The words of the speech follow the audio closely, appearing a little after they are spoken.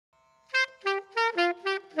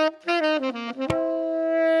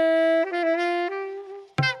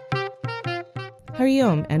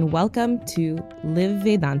Hariom, and welcome to Live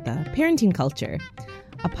Vedanta, Parenting Culture,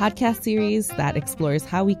 a podcast series that explores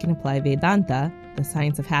how we can apply Vedanta, the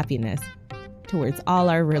science of happiness, towards all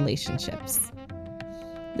our relationships.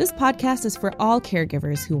 This podcast is for all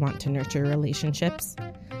caregivers who want to nurture relationships.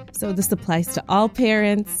 So this applies to all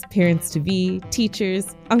parents, parents-to-be,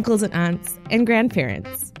 teachers, uncles and aunts, and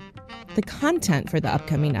grandparents. The content for the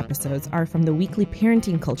upcoming episodes are from the weekly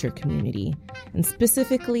Parenting Culture community, and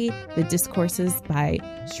specifically the discourses by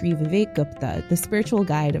Sri Vivek Gupta, the spiritual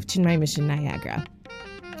guide of Chinmay Mission Niagara.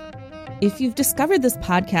 If you've discovered this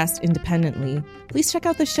podcast independently, please check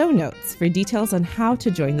out the show notes for details on how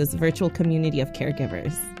to join this virtual community of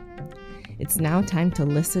caregivers. It's now time to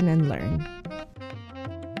listen and learn.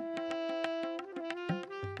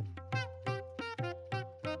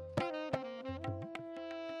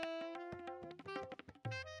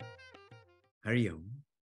 Hariom,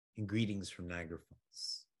 and greetings from Niagara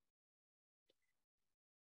Falls.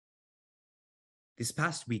 This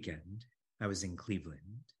past weekend, I was in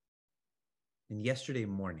Cleveland, and yesterday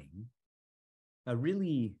morning, a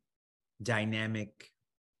really dynamic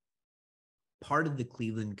part of the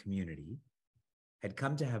Cleveland community had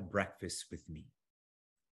come to have breakfast with me.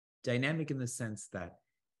 Dynamic in the sense that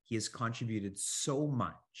he has contributed so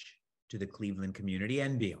much to the Cleveland community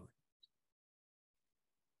and beyond.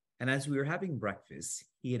 And as we were having breakfast,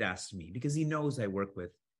 he had asked me, because he knows I work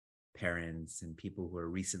with parents and people who are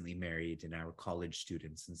recently married and our college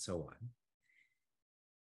students and so on.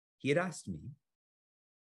 He had asked me,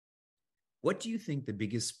 what do you think the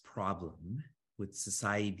biggest problem with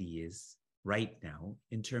society is right now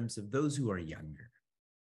in terms of those who are younger?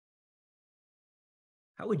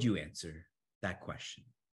 How would you answer that question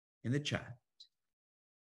in the chat?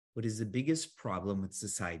 What is the biggest problem with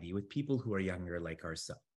society with people who are younger like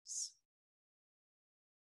ourselves?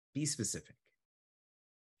 Be specific.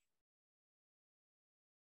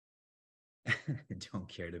 Don't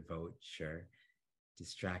care to vote, sure.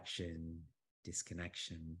 Distraction,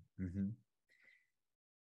 disconnection.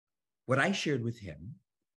 What I shared with him,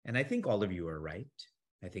 and I think all of you are right,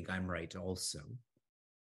 I think I'm right also,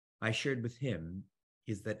 I shared with him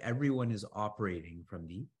is that everyone is operating from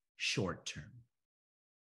the short term.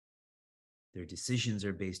 Their decisions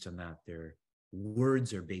are based on that. Their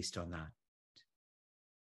words are based on that.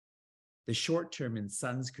 The short term in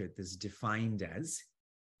Sanskrit is defined as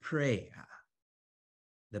praya,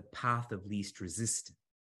 the path of least resistance.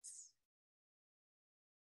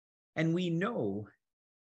 And we know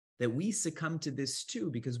that we succumb to this too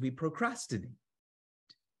because we procrastinate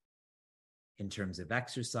in terms of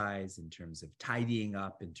exercise, in terms of tidying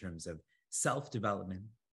up, in terms of self-development.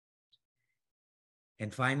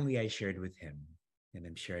 And finally, I shared with him, and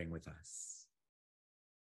I'm sharing with us,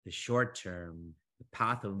 the short term, the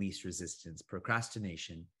path of least resistance,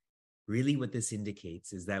 procrastination, really what this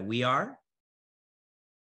indicates is that we are,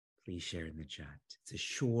 please share in the chat, it's a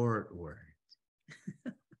short word.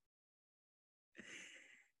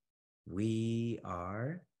 We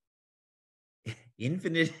are,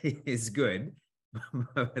 infinite is good,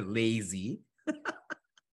 but lazy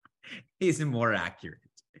is more accurate.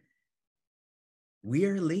 We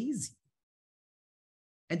are lazy.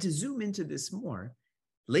 And to zoom into this more,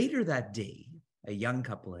 later that day, a young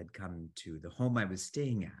couple had come to the home I was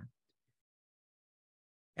staying at,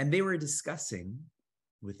 and they were discussing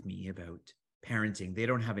with me about parenting. They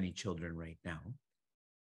don't have any children right now,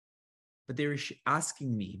 but they were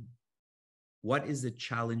asking me, what is the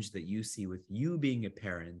challenge that you see with you being a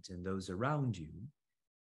parent and those around you?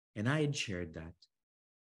 And I had shared that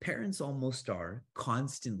parents almost are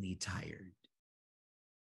constantly tired,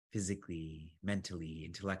 physically, mentally,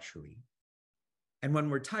 intellectually. And when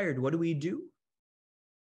we're tired, what do?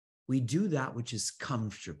 We do that which is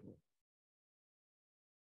comfortable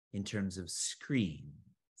in terms of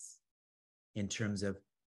screens, in terms of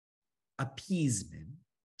appeasement.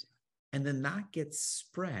 And then that gets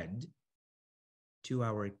spread to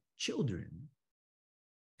our children.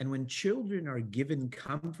 And when children are given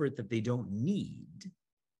comfort that they don't need,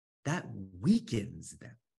 that weakens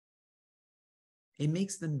them. It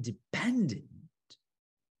makes them dependent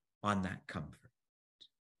on that comfort.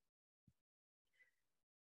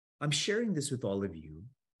 I'm sharing this with all of you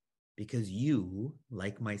because you,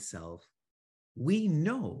 like myself, we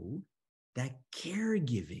know that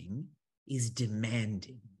caregiving is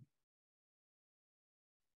demanding.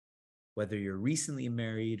 Whether you're recently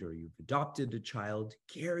married or you've adopted a child,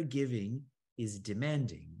 caregiving is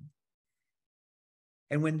demanding.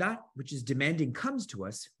 And when that which is demanding comes to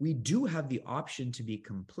us, we do have the option to be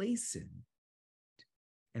complacent.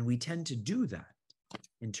 And we tend to do that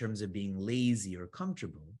in terms of being lazy or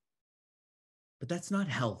comfortable. But that's not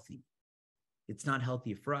healthy. It's not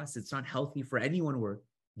healthy for us. It's not healthy for anyone we're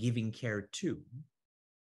giving care to,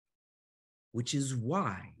 which is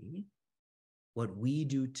why what we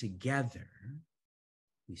do together,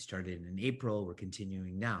 we started in April, we're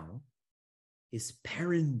continuing now, is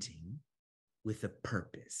parenting with a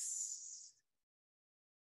purpose.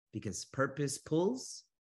 Because purpose pulls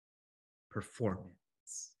performance.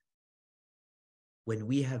 When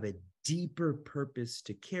we have a deeper purpose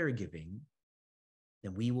to caregiving,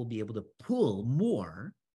 then we will be able to pull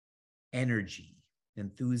more energy,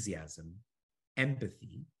 enthusiasm,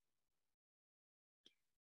 empathy.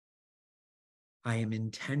 I am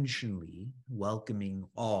intentionally welcoming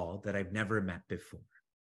all that I've never met before.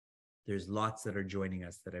 There's lots that are joining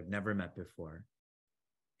us that I've never met before.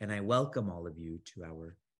 And I welcome all of you to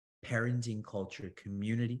our parenting culture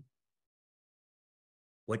community.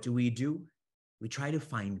 What do? We try to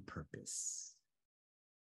find purpose.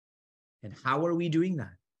 And how are we doing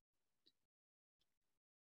that?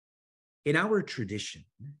 In our tradition,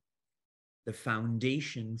 the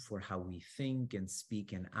foundation for how we think and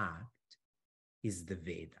speak and act is the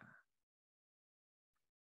Veda.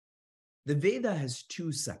 The Veda has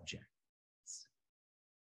two subjects.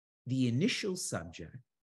 The initial subject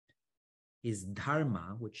is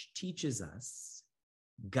Dharma, which teaches us,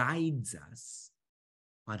 guides us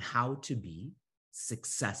on how to be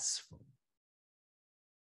successful.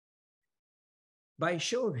 By a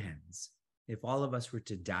show of hands, if all of us were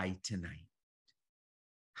to die tonight,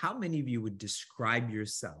 how many of you would describe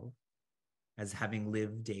yourself as having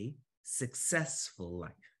lived a successful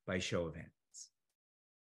life? By show of hands.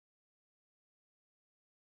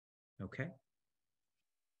 Okay?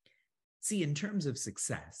 See, in terms of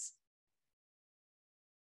success,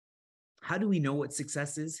 how do we know what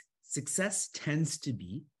success is? Success tends to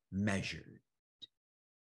be measured.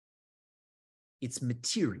 It's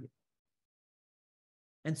material.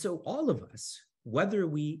 And so all of us, whether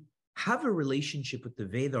we have a relationship with the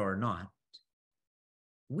Veda or not,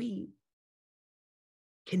 we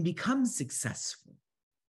can become successful.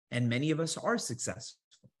 And many of us are successful.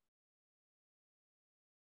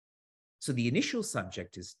 So the initial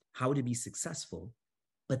subject is how to be successful,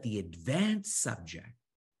 but the advanced subject,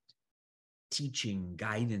 teaching,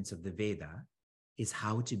 guidance of the Veda, is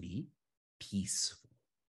how to be peaceful.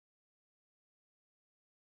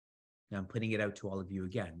 Now I'm putting it out to all of you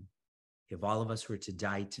again. If all of us were to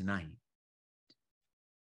die tonight,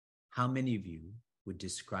 how many of you would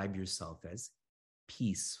describe yourself as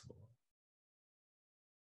peaceful?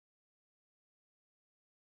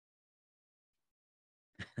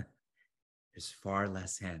 There's far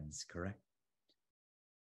less hands, correct?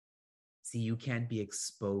 See, you can't be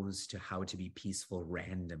exposed to how to be peaceful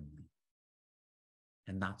randomly.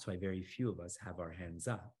 And that's why very few of us have our hands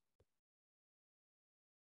up.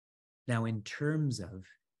 Now, in terms of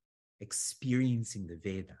experiencing the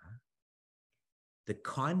Veda, the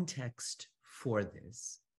context for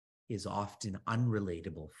this is often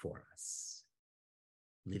unrelatable for us.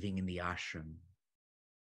 Living in the ashram,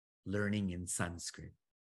 learning in Sanskrit,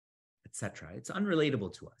 etc. It's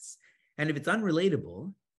unrelatable to us. And if it's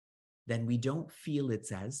unrelatable, then we don't feel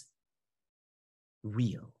it's as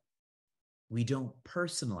real. We don't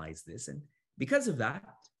personalize this. And because of that,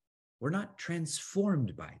 we're not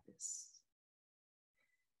transformed by this.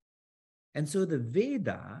 And so the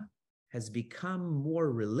Veda has become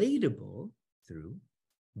more relatable through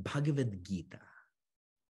Bhagavad Gita.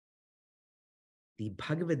 The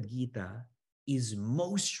Bhagavad Gita is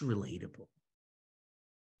most relatable.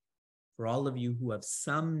 For all of you who have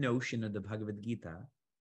some notion of the Bhagavad Gita,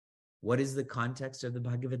 what is the context of the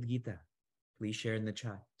Bhagavad Gita? Please share in the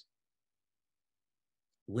chat.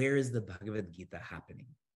 Where is the Bhagavad Gita happening?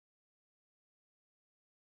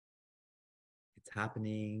 It's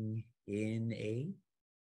happening in a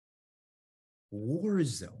war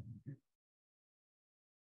zone.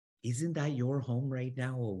 Isn't that your home right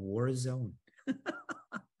now, a war zone?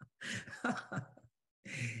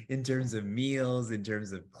 In terms of meals, in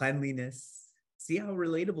terms of cleanliness, see how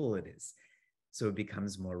relatable it is. So it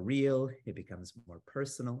becomes more real, it becomes more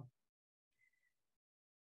personal.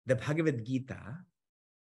 The Bhagavad Gita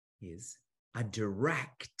is a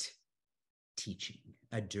direct teaching,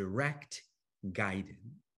 a direct guidance.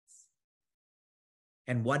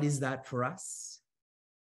 And what is that for us?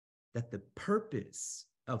 That the purpose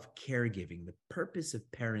of caregiving, the purpose of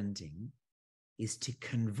parenting, is to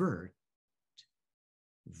convert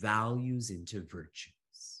values into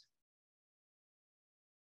virtues.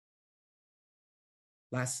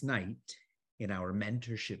 Last night, in our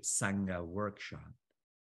mentorship Sangha workshop,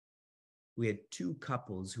 we had two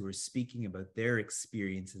couples who were speaking about their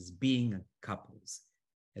experience as being couples,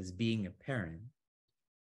 as being a parent.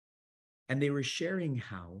 And they were sharing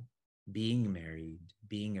how being married,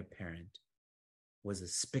 being a parent, was a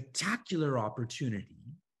spectacular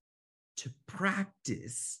opportunity to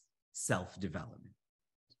practice self-development.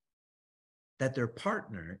 That their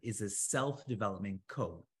partner is a self-development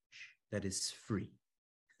coach that is free.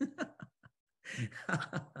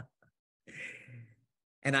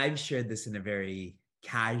 And I've shared this in a very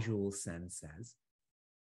casual sense as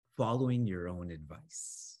following your own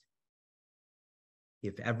advice.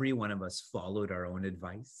 If every one of us followed our own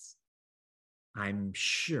advice, I'm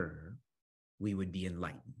sure we would be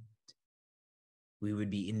enlightened. We would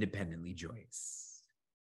be independently joyous.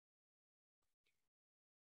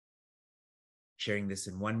 Sharing this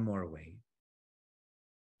in one more way,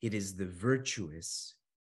 it is the virtuous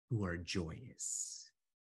who are joyous.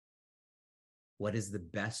 What is the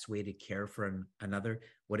best way to care for another?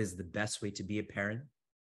 What is the best way to be a parent?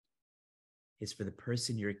 Is for the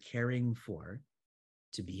person you're caring for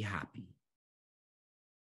to be happy.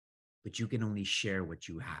 But you can only share what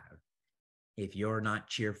you have. If you're not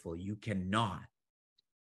cheerful, you cannot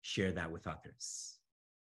share that with others.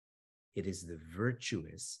 It is the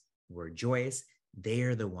virtuous who are joyous. They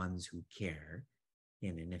are the ones who care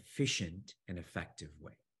in an efficient and effective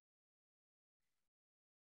way.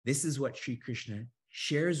 This is what Sri Krishna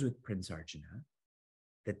shares with Prince Arjuna,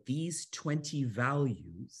 that these 20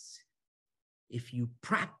 values, if you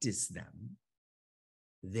practice them,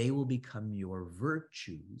 they will become your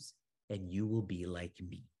virtues and you will be like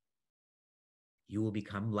me. You will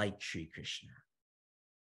become like Sri Krishna.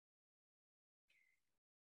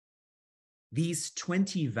 These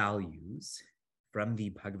 20 values from the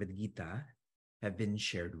Bhagavad Gita have been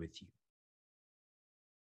shared with you.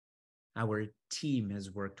 Our team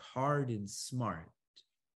has worked hard and smart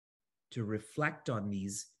to reflect on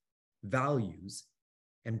these values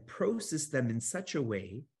and process them in such a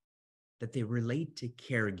way that they relate to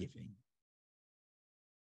caregiving.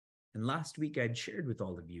 And last week I'd shared with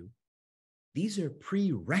all of you, these are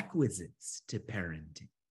prerequisites to parenting.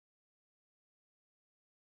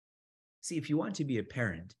 See, if you want to be a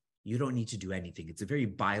parent, you don't need to do anything. It's a very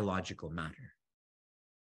biological matter.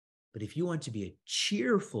 But if you want to be a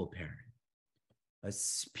cheerful parent, a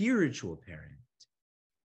spiritual parent,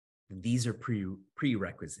 then these are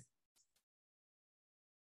prerequisites.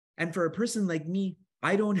 And for a person like me,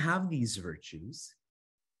 I don't have these virtues.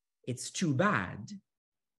 It's too bad.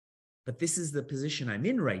 But this is the position I'm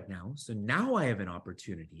in right now. So now I have an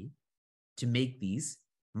opportunity to make these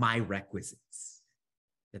my requisites,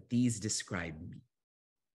 that these describe me.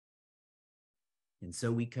 And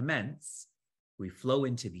so we commence, we flow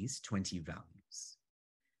into these 20 values.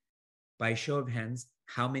 By show of hands,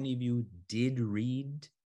 how many of you did read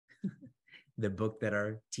the book that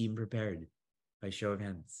our team prepared? By show of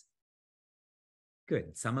hands.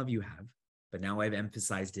 Good, some of you have, but now I've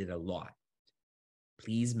emphasized it a lot.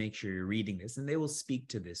 Please make sure you're reading this, and they will speak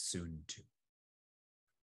to this soon too.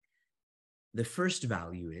 The first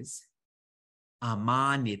value is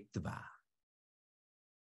Amanitva.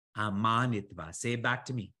 Amanitva. Say it back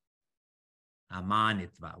to me.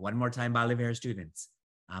 Amanitva. One more time, Bolivar students.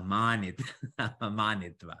 Amanitva.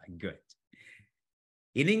 Amanitva. Good.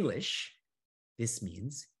 In English, this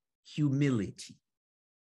means humility.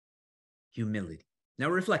 Humility. Now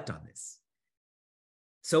reflect on this.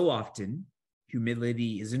 So often,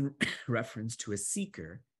 humility is in reference to a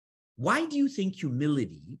seeker. Why do you think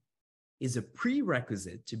humility is a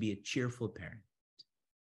prerequisite to be a cheerful parent?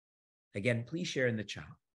 Again, please share in the chat.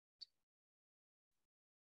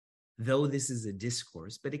 Though this is a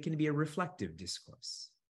discourse, but it can be a reflective discourse.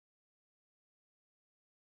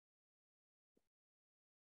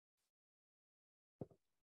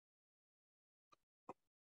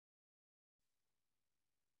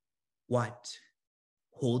 What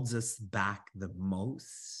holds us back the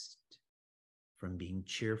most from being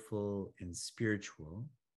cheerful and spiritual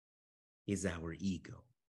is our ego.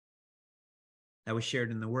 That was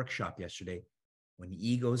shared in the workshop yesterday. When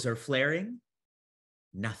egos are flaring,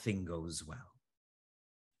 nothing goes well.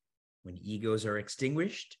 When egos are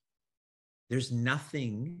extinguished, there's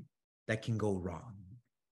nothing that can go wrong.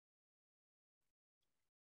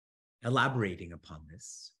 Elaborating upon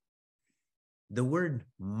this, the word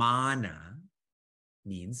mana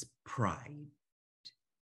means pride.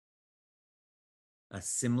 A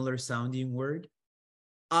similar sounding word,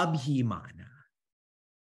 abhimana.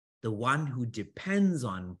 The one who depends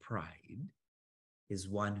on pride is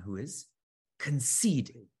one who is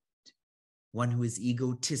conceited, one who is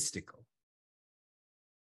egotistical.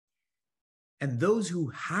 And those who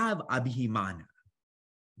have abhimana,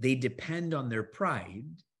 they depend on their pride,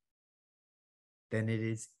 then it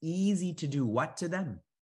is easy to do what to them?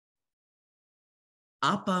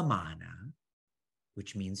 apamana,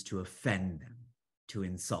 which means to offend them, to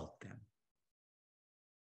insult them.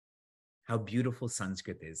 How beautiful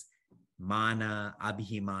Sanskrit is. Mana,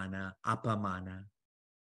 abhimana, apamana.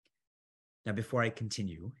 Now, before I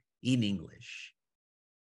continue, in English,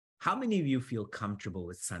 how many of you feel comfortable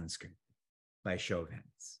with Sanskrit? By show of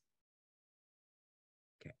hands.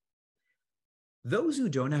 Okay. Those who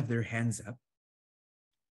don't have their hands up,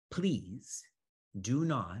 please do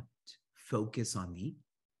not focus on the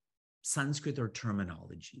Sanskrit or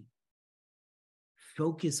terminology.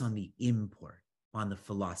 Focus on the import, on the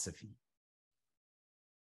philosophy.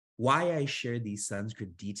 Why I share these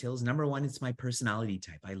Sanskrit details, number one, it's my personality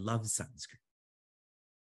type. I love Sanskrit.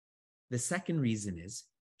 The second reason is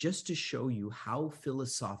just to show you how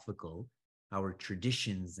philosophical our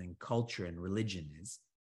traditions and culture and religion is.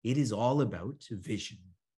 It is all about vision.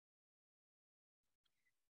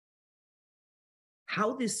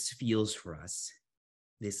 How this feels for us,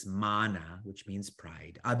 this mana, which means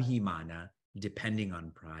pride, abhimana, depending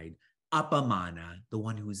on pride, apamana, the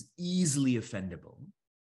one who's easily offendable.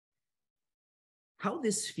 How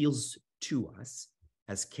this feels to us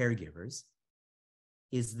as caregivers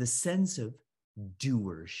is the sense of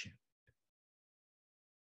doership.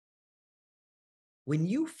 When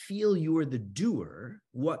you feel you are the doer,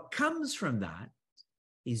 what comes from that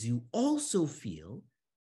is you also feel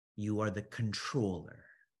you are the controller.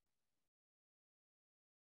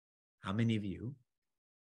 How many of you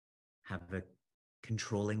have a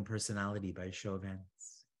controlling personality by show of hands?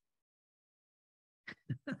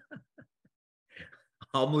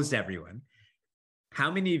 Almost everyone.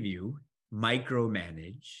 How many of you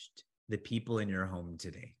micromanaged the people in your home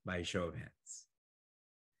today by show of hands?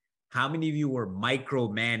 How many of you were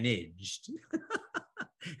micromanaged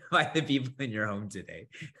by the people in your home today?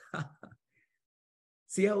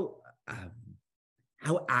 See how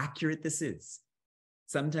accurate this is.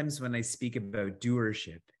 Sometimes when I speak about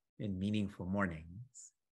doership in meaningful mornings,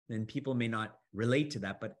 then people may not relate to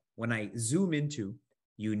that. But when I zoom into,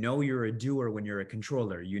 you know you're a doer when you're a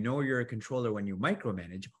controller, you know you're a controller when you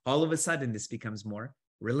micromanage, all of a sudden this becomes more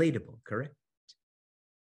relatable, correct?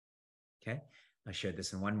 Okay, I'll share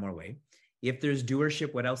this in one more way. If there's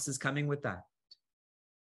doership, what else is coming with that?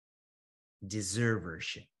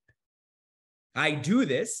 Deservership. I do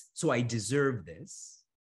this, so I deserve this.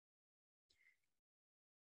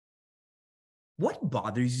 What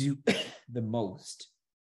bothers you the most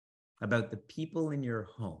about the people in your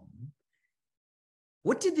home?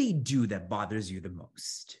 What do they do that bothers you the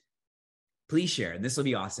most? Please share. And this will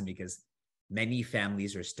be awesome because many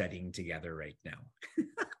families are studying together right now.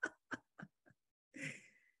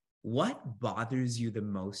 What bothers you the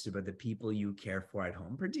most about the people you care for at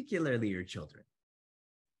home, particularly your children?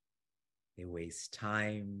 They waste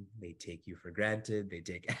time. They take you for granted. They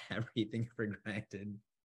take everything for granted.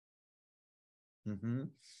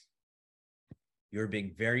 You're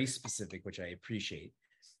being very specific, which I appreciate.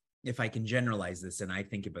 If I can generalize this, and I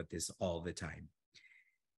think about this all the time,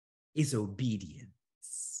 is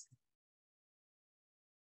obedience.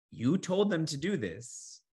 You told them to do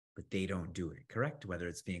this, but they don't do it, correct? Whether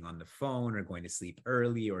it's being on the phone or going to sleep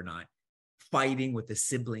early or not fighting with a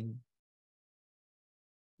sibling.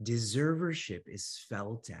 Deservership is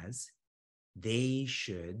felt as they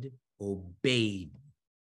should obey me.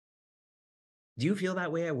 Do you feel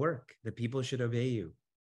that way at work, that people should obey you?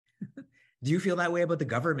 Do you feel that way about the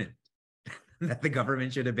government, that the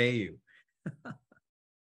government should obey you?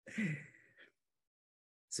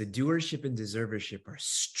 So doership and deservership are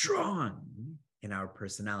strong in our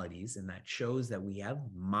personalities, and that shows that we have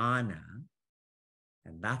mana.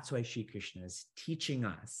 And that's why Sri Krishna is teaching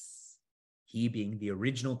us, he being the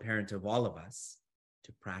original parent of all of us,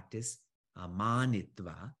 to practice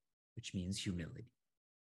Amanitva, which means humility.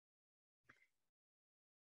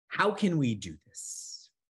 How can we do this?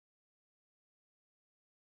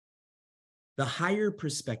 The higher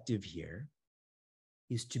perspective here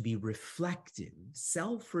is to be reflective,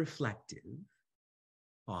 self-reflective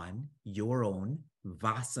on your own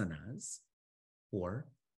vasanas or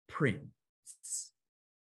prints.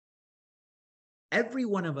 Every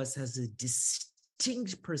one of us has a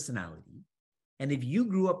distinct personality. And if you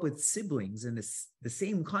grew up with siblings in the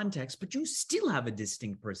same context, but you still have a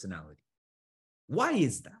distinct personality, why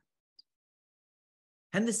is that?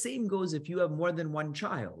 And the same goes if you have more than one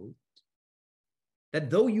child, that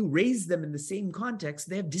though you raise them in the same context,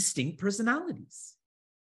 they have distinct personalities.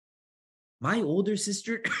 My older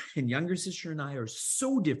sister and younger sister and I are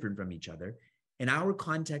so different from each other, and our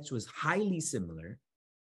context was highly similar.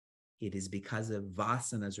 It is because of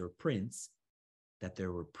vasanas or prints that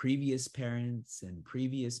there were previous parents and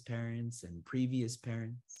previous parents and previous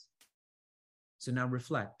parents. So now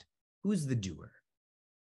reflect, who's the doer?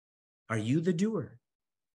 Are you the doer?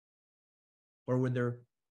 Or were there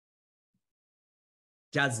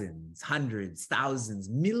dozens, hundreds, thousands,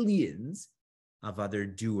 millions of other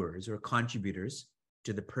doers or contributors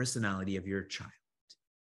to the personality of your child?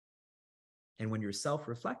 And when you're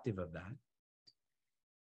self-reflective of that,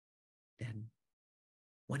 then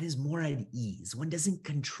one is more at ease. One doesn't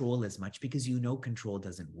control as much because you know control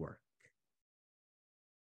doesn't work.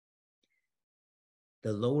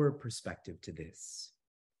 The lower perspective to this,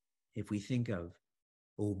 if we think of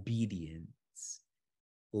obedience,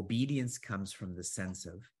 obedience comes from the sense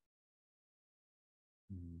of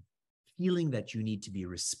feeling that you need to be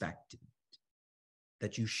respected,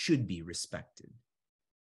 that you should be respected.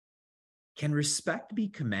 Can respect be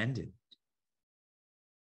commanded?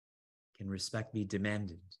 Can respect be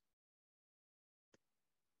demanded?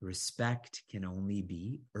 Respect can only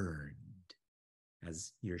be earned,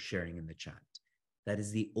 as you're sharing in the chat. That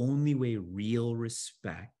is the only way real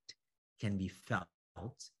respect can be felt.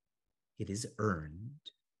 It is earned.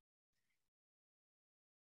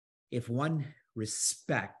 If one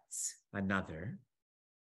respects another,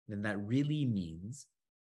 then that really means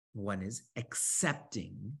one is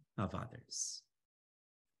accepting of others.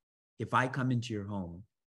 If I come into your home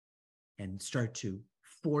and start to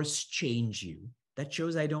force change you, that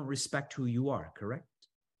shows I don't respect who you are, correct?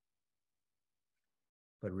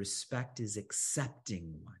 But respect is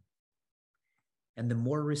accepting one. And the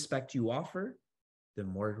more respect you offer, the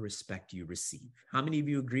more respect you receive. How many of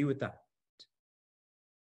you agree with that?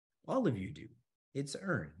 All of you do. It's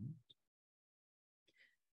earned.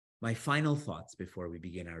 My final thoughts before we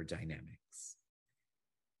begin our dynamics.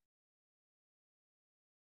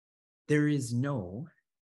 There is no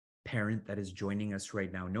parent that is joining us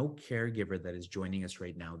right now, no caregiver that is joining us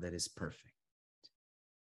right now that is perfect.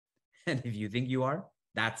 And if you think you are,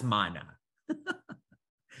 that's mana.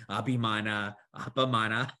 Abhimana,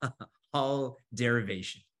 apamana, all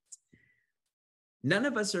derivations. None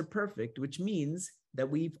of us are perfect, which means that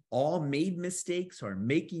we've all made mistakes, are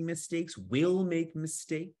making mistakes, will make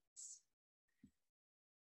mistakes.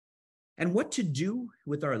 And what to do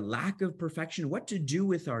with our lack of perfection, what to do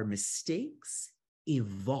with our mistakes?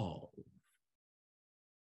 Evolve.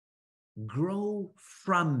 Grow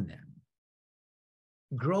from them.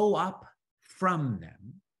 Grow up from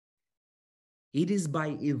them. It is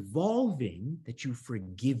by evolving that you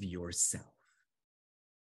forgive yourself.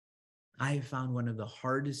 I have found one of the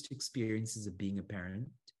hardest experiences of being a parent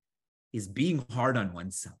is being hard on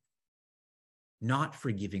oneself, not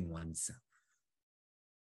forgiving oneself.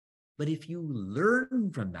 But if you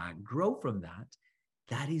learn from that, grow from that,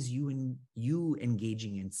 that is you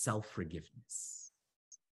engaging in self-forgiveness.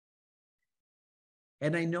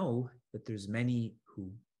 And I know that there's many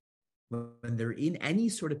who, when they're in any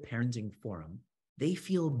sort of parenting forum, they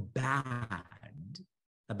feel bad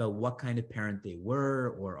about what kind of parent they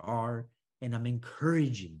were or are. And I'm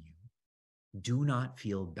encouraging you, do not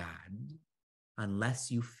feel bad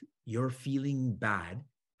unless your feeling bad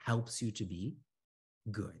helps you to be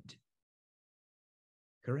good.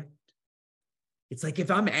 Correct? It's like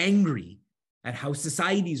if I'm angry at how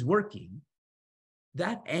society's working,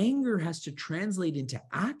 that anger has to translate into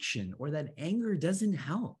action, or that anger doesn't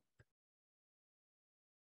help.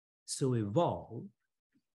 So evolve.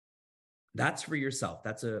 That's for yourself.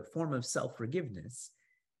 That's a form of self-forgiveness.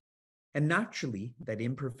 And naturally, that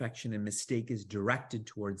imperfection and mistake is directed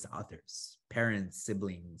towards others, parents,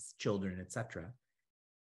 siblings, children, etc.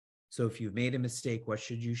 So if you've made a mistake, what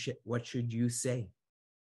should you say?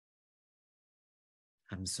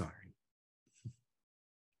 I'm sorry.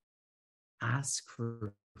 Ask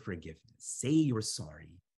for forgiveness. Say you're sorry.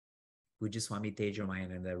 Swami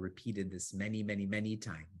Tejomayananda repeated this many, many, many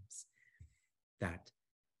times, that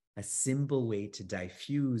a simple way to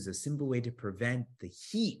diffuse, a simple way to prevent the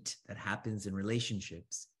heat that happens in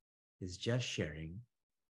relationships is just sharing,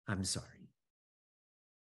 I'm sorry.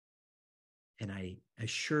 And I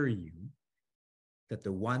assure you that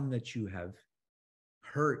the one that you have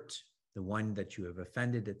hurt, the one that you have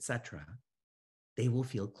offended, etc., they will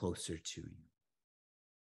feel closer to you.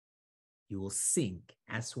 You will sync,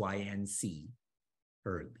 SYNC,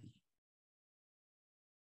 early.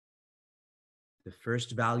 The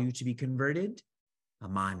first value to be converted,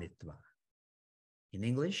 Amanitva. In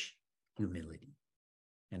English, humility.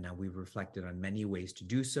 And now we've reflected on many ways to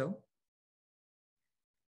do so.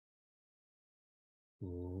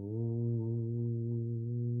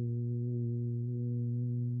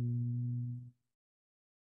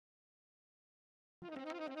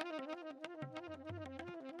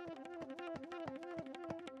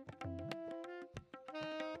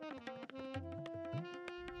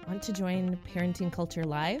 Want to join Parenting Culture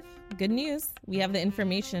Live? Good news! We have the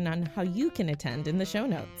information on how you can attend in the show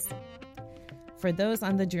notes. For those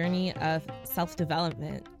on the journey of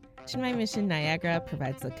self-development, Chinmay Mission Niagara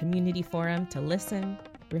provides a community forum to listen,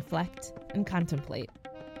 reflect, and contemplate.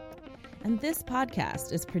 And this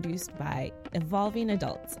podcast is produced by Evolving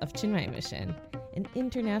Adults of Chinmay Mission, an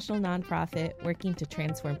international nonprofit working to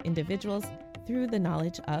transform individuals through the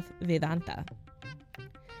knowledge of Vedanta.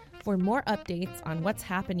 For more updates on what's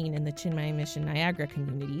happening in the Chinmay Mission Niagara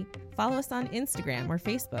community, follow us on Instagram or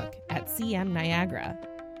Facebook at CM Niagara.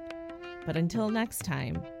 But until next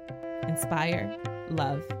time, inspire,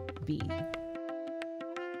 love, be.